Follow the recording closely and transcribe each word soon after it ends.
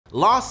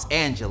Los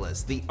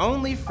Angeles, the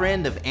only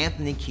friend of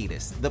Anthony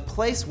Kiedis, the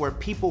place where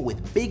people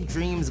with big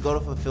dreams go to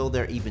fulfill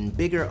their even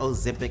bigger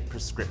Ozempic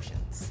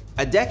prescriptions.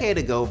 A decade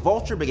ago,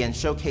 Vulture began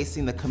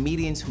showcasing the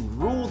comedians who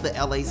ruled the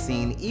LA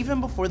scene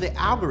even before the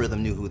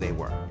algorithm knew who they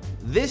were.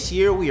 This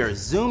year, we are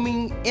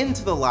zooming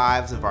into the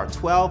lives of our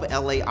 12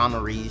 LA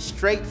honorees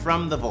straight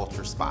from the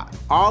Vulture spot.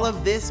 All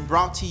of this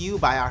brought to you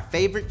by our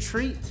favorite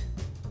treat,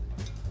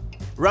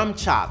 rum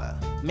chata,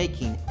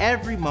 making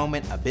every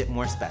moment a bit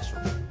more special.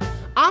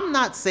 I'm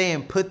not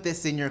saying put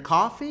this in your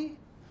coffee,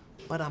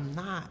 but I'm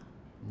not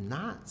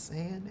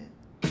saying it.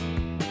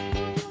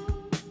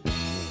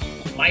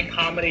 My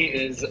comedy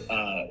is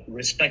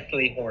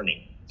respectfully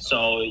horny.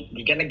 So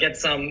you're gonna get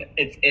some,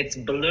 it's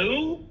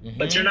blue,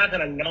 but you're not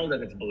gonna know that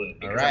it's blue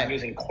because I'm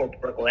using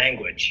corporate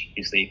language,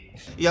 you see.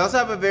 You also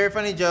have a very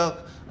funny joke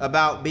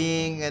about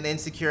being an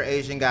insecure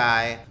Asian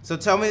guy. So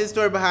tell me the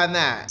story behind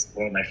that.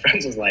 One of my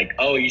friends was like,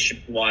 oh, you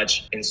should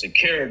watch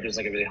Insecure. There's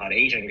like a really hot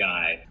Asian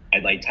guy. I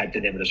like typed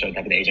it in with the show,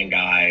 typed in Asian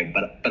guy,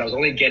 but I was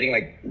only getting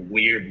like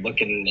weird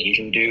looking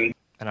Asian dudes.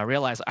 And I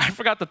realized I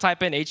forgot to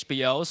type in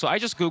HBO, so I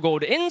just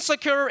Googled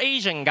insecure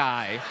Asian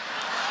guy.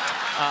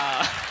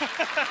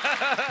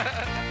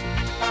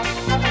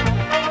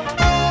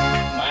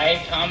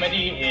 My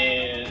comedy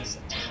is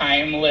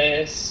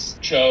timeless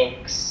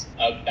jokes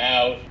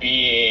about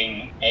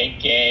being a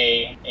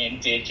gay,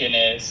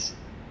 indigenous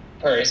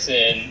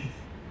person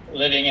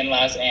living in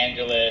Los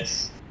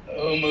Angeles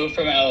who moved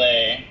from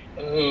LA,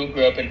 who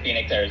grew up in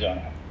Phoenix,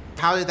 Arizona.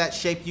 How did that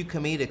shape you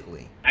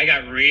comedically? I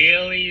got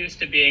really used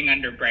to being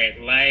under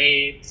bright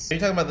lights. Are you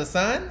talking about the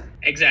sun?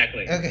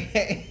 Exactly.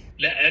 Okay.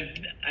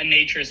 A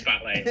nature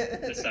spotlight,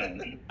 the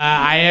sun.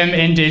 I am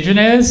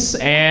indigenous,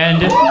 and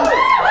you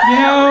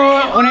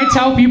know, when I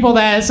tell people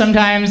that,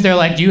 sometimes they're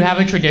like, do you have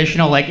a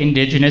traditional like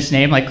indigenous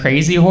name like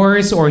Crazy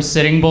Horse or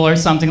Sitting Bull or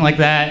something like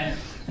that?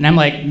 And I'm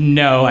like,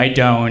 no, I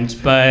don't.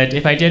 But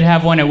if I did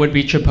have one, it would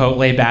be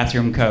Chipotle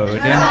bathroom code.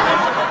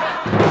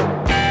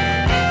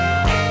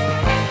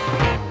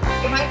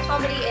 My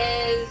comedy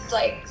is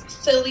like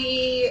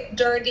silly,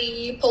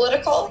 dirty,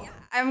 political.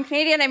 I'm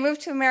Canadian. I moved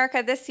to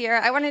America this year.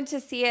 I wanted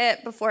to see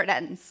it before it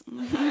ends.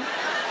 I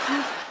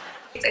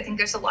think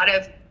there's a lot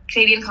of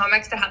Canadian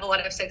comics that have a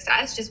lot of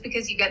success just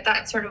because you get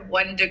that sort of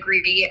 1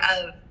 degree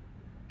of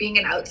being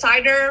an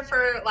outsider,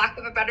 for lack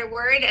of a better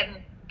word,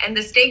 and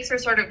the stakes are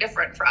sort of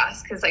different for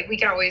us because like we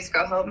can always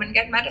go home and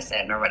get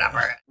medicine or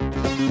whatever.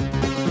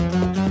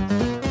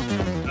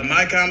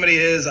 My comedy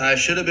is I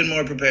should have been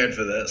more prepared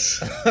for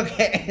this.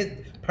 Okay.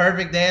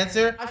 Perfect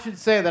answer. I should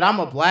say that I'm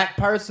a black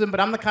person, but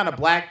I'm the kind of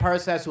black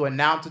person that has to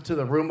announce it to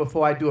the room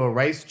before I do a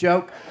race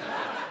joke.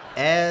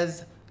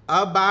 As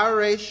a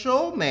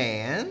biracial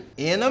man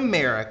in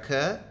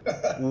America,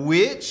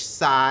 which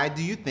side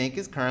do you think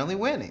is currently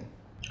winning?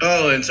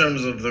 Oh, in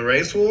terms of the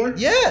race war?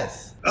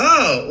 Yes.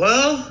 Oh,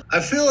 well, I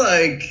feel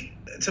like,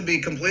 to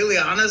be completely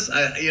honest,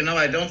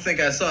 I don't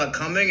think I saw it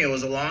coming. It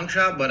was a long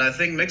shot, but I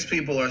think mixed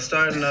people are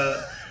starting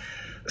to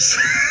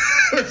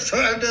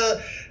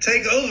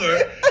take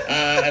over,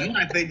 and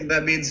I think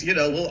that means,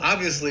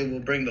 we'll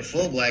bring the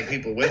full black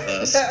people with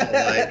us.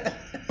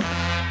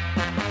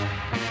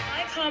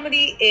 My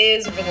comedy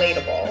is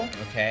relatable.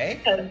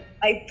 Okay.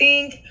 I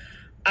think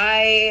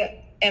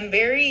I am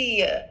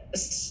very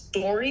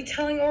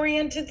storytelling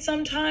oriented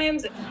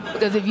sometimes.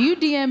 Because if you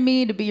DM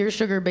me to be your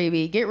sugar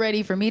baby, get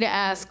ready for me to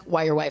ask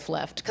why your wife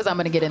left, because I'm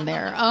gonna get in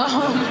there.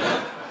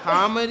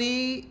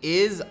 Comedy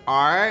is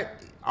art.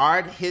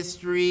 Art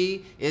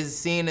history is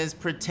seen as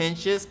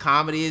pretentious.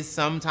 Comedy is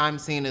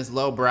sometimes seen as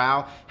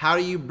lowbrow. How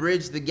do you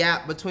bridge the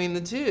gap between the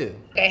two?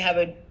 I have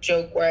a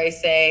joke where I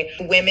say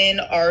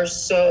women are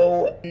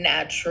so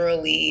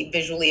naturally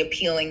visually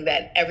appealing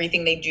that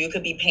everything they do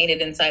could be painted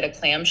inside a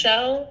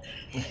clamshell.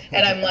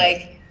 And I'm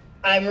like,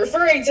 I'm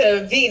referring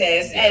to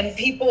Venus, and some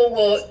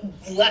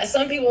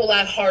people will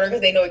laugh harder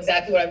because they know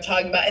exactly what I'm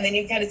talking about. And then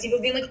you kind of see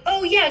people being like,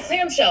 oh yeah,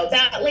 clamshell,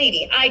 that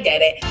lady, I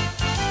get it.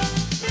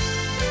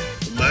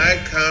 My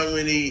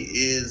comedy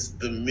is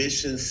the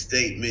mission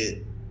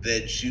statement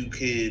that you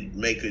could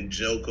make a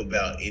joke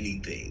about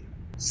anything.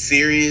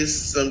 Serious,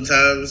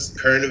 sometimes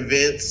current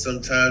events,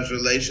 sometimes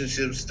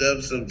relationship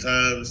stuff,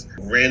 sometimes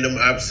random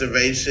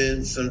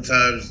observations,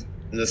 sometimes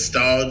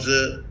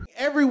nostalgia.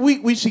 Every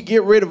week we should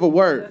get rid of a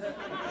word.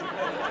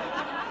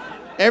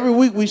 Every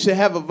week we should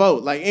have a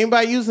vote. Like,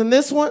 anybody using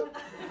this one?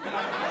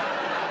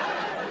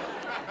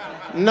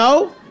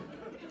 No?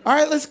 All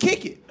right, let's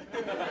kick it.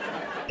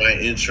 My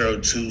intro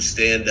to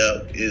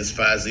stand-up is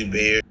Fozzie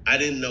Bear. I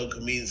didn't know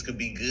comedians could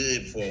be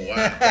good for a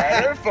while.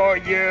 Better for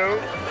you.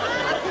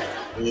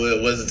 Well,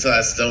 it wasn't until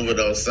I stumbled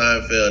on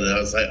Seinfeld and I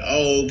was like,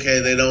 oh, okay,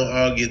 they don't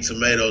all get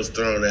tomatoes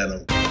thrown at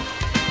them.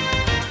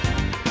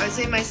 I would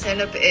say my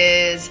stand-up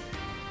is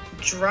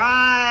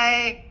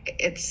dry,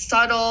 it's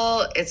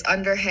subtle, it's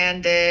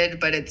underhanded,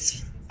 but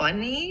it's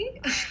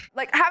funny.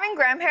 Like, having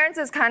grandparents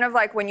is kind of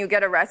like when you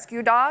get a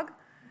rescue dog.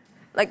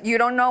 Like, you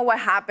don't know what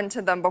happened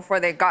to them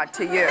before they got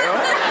to you.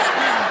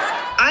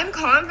 I'm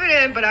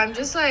confident, but I'm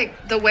just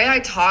like, the way I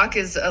talk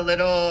is a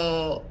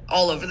little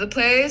all over the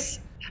place.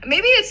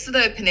 Maybe it's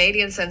the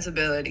Canadian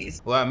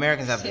sensibilities. Well,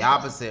 Americans have the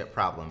opposite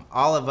problem.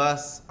 All of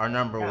us are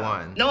number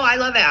one. No, I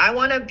love it. I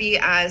want to be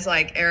as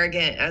like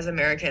arrogant as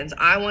Americans.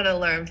 I want to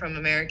learn from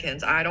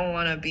Americans. I don't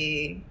want to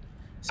be.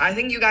 I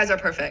think you guys are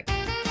perfect.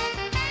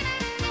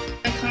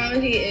 My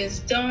comedy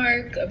is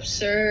dark,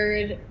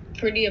 absurd,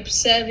 pretty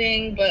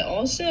upsetting, but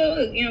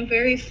also,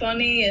 very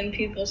funny and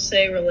people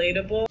say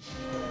relatable.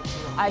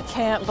 I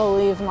can't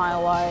believe my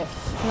life.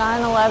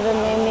 9/11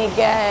 made me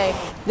gay.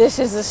 This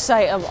is the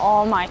site of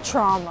all my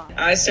trauma.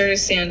 I started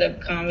stand-up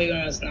comedy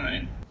when I was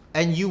 9.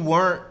 And you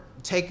weren't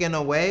taken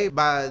away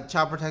by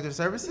Child Protective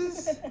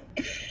Services?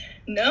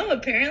 No,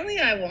 apparently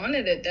I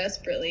wanted it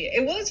desperately.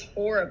 It was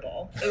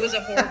horrible. It was a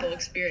horrible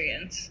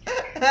experience,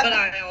 but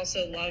I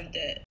also loved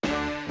it.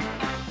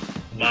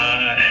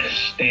 My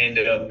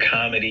stand-up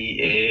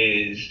comedy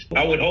is,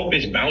 I would hope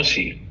it's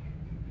bouncy.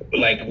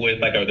 Like with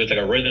there's like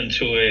a rhythm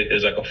to it,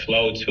 there's like a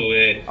flow to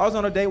it. I was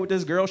on a date with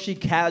this girl, she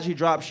casually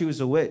dropped she was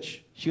a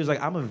witch. She was like,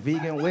 I'm a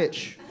vegan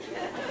witch.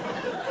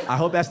 I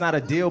hope that's not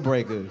a deal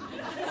breaker.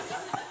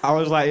 I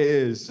was like, it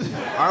is.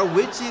 Are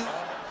witches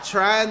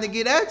trying to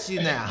get at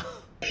you now?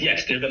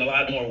 Yes, there's been a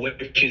lot more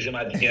witches in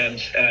my DMs.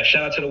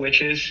 Shout out to the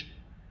witches.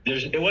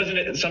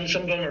 Some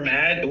of them are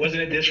mad. It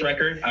wasn't a diss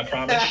record, I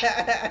promise.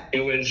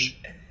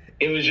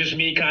 It was just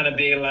me kind of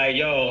being like,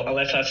 yo,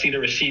 unless I see the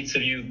receipts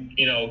of you,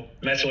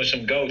 messing with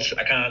some ghosts,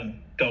 I kind of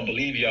don't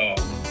believe y'all.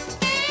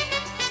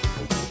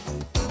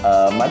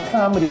 My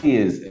comedy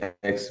is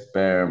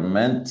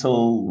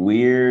experimental,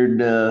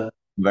 weird,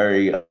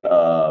 very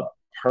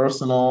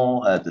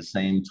personal at the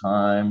same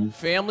time.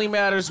 Family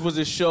Matters was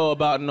a show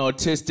about an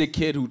autistic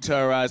kid who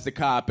terrorized the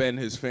cop and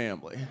his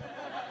family.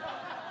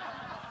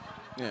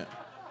 Yeah.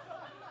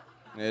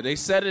 Yeah, they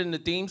said it in the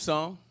theme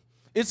song.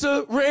 It's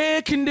a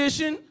rare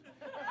condition.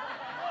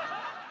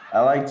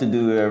 I like to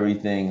do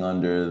everything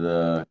under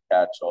the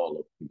catch-all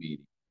of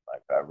comedian.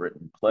 Like I've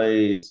written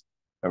plays,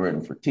 I've written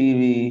for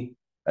TV,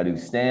 I do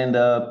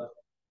stand-up.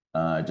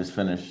 I just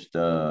finished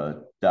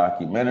a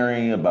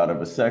documentary about a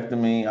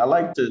vasectomy. I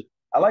like to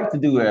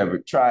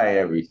try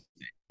everything.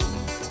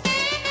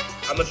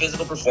 I'm a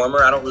physical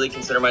performer. I don't really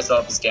consider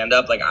myself a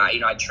stand-up. Like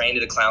I trained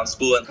at a clown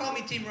school. And call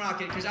me Team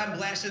Rocket because I'm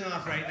blasting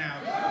off right now.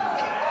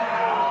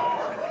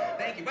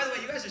 Thank you. By the way,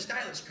 you guys are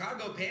stylish.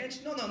 Cargo pants?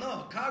 No,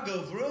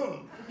 cargo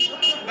vroom.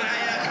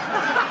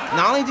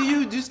 Not only do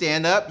you do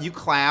stand-up, you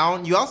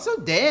clown, you also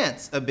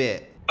dance a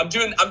bit. I'm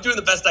doing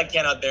the best I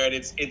can out there, and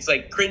it's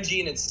like cringy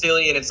and it's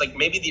silly, and it's like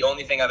maybe the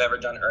only thing I've ever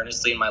done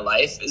earnestly in my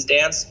life is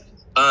dance.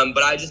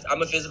 But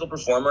I'm a physical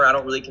performer. I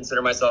don't really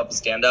consider myself a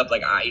stand-up.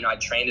 Like I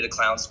trained at a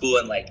clown school,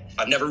 and like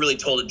I've never really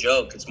told a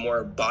joke. It's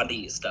more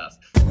body stuff.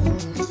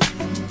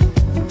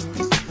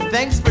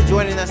 Thanks for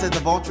joining us at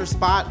the Vulture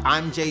Spot.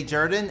 I'm Jay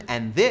Jordan,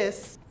 and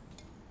this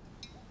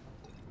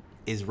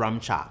is Rum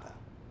Chata.